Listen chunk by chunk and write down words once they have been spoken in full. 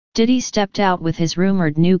Diddy stepped out with his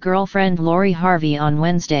rumored new girlfriend Lori Harvey on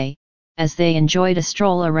Wednesday, as they enjoyed a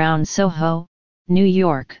stroll around Soho, New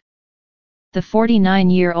York. The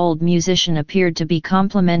 49-year-old musician appeared to be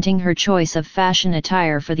complimenting her choice of fashion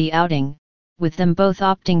attire for the outing, with them both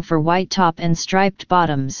opting for white top and striped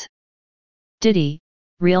bottoms. Diddy,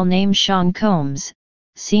 real name Sean Combs,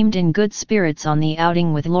 seemed in good spirits on the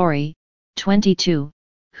outing with Lori, 22,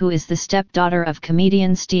 who is the stepdaughter of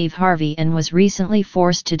comedian Steve Harvey and was recently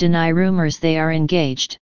forced to deny rumors they are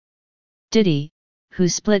engaged. Diddy, who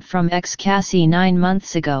split from ex-Cassie 9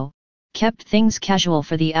 months ago, kept things casual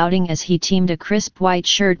for the outing as he teamed a crisp white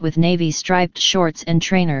shirt with navy striped shorts and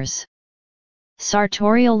trainers.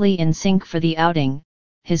 Sartorially in sync for the outing,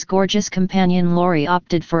 his gorgeous companion Lori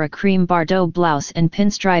opted for a cream Bordeaux blouse and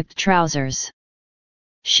pinstriped trousers.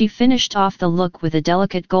 She finished off the look with a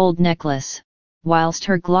delicate gold necklace, whilst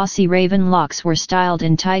her glossy raven locks were styled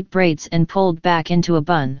in tight braids and pulled back into a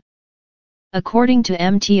bun. According to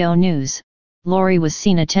MTO News, Lori was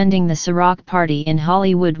seen attending the Ciroc party in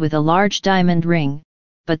Hollywood with a large diamond ring,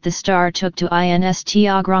 but the star took to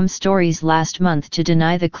Instagram stories last month to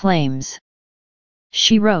deny the claims.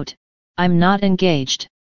 She wrote, "I'm not engaged.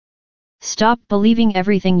 Stop believing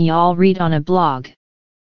everything y'all read on a blog."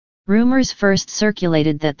 Rumors first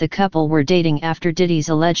circulated that the couple were dating after Diddy's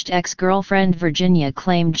alleged ex-girlfriend Virginia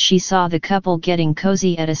claimed she saw the couple getting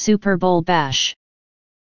cozy at a Super Bowl bash.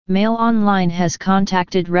 Mail Online has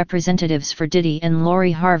contacted representatives for Diddy and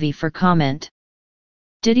Lori Harvey for comment.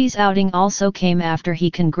 Diddy's outing also came after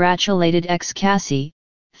he congratulated ex-Cassie,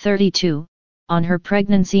 32, on her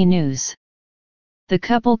pregnancy news. The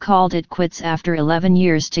couple called it quits after 11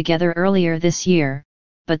 years together earlier this year,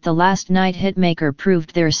 but the last night hitmaker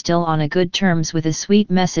proved they're still on a good terms with a sweet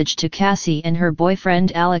message to Cassie and her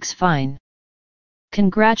boyfriend Alex Fine.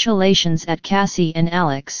 "Congratulations at Cassie and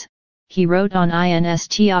Alex," he wrote on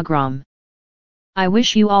Instagram. "I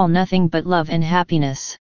wish you all nothing but love and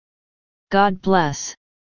happiness. God bless."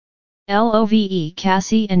 Love.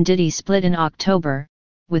 Cassie and Diddy split in October,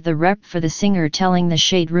 with a rep for the singer telling the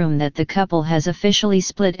Shade Room that the couple has officially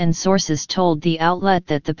split, and sources told the outlet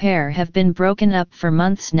that the pair have been broken up for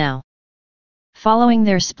months now. Following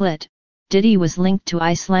their split, Diddy was linked to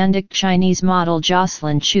Icelandic Chinese model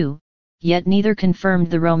Jocelyn Chu, yet neither confirmed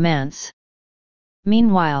the romance.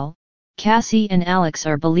 Meanwhile, Cassie and Alex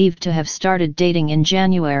are believed to have started dating in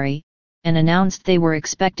January, and announced they were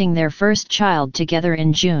expecting their first child together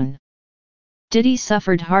in June. Diddy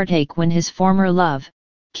suffered heartache when his former love,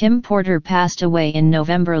 Kim Porter, passed away in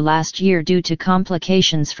November last year due to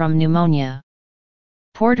complications from pneumonia.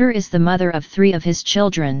 Porter is the mother of 3 of his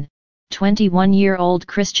children, 21-year-old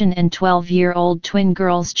Christian and 12-year-old twin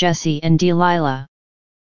girls Jessie and Delilah.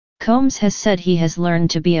 Combs has said he has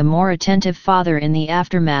learned to be a more attentive father in the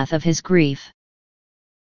aftermath of his grief.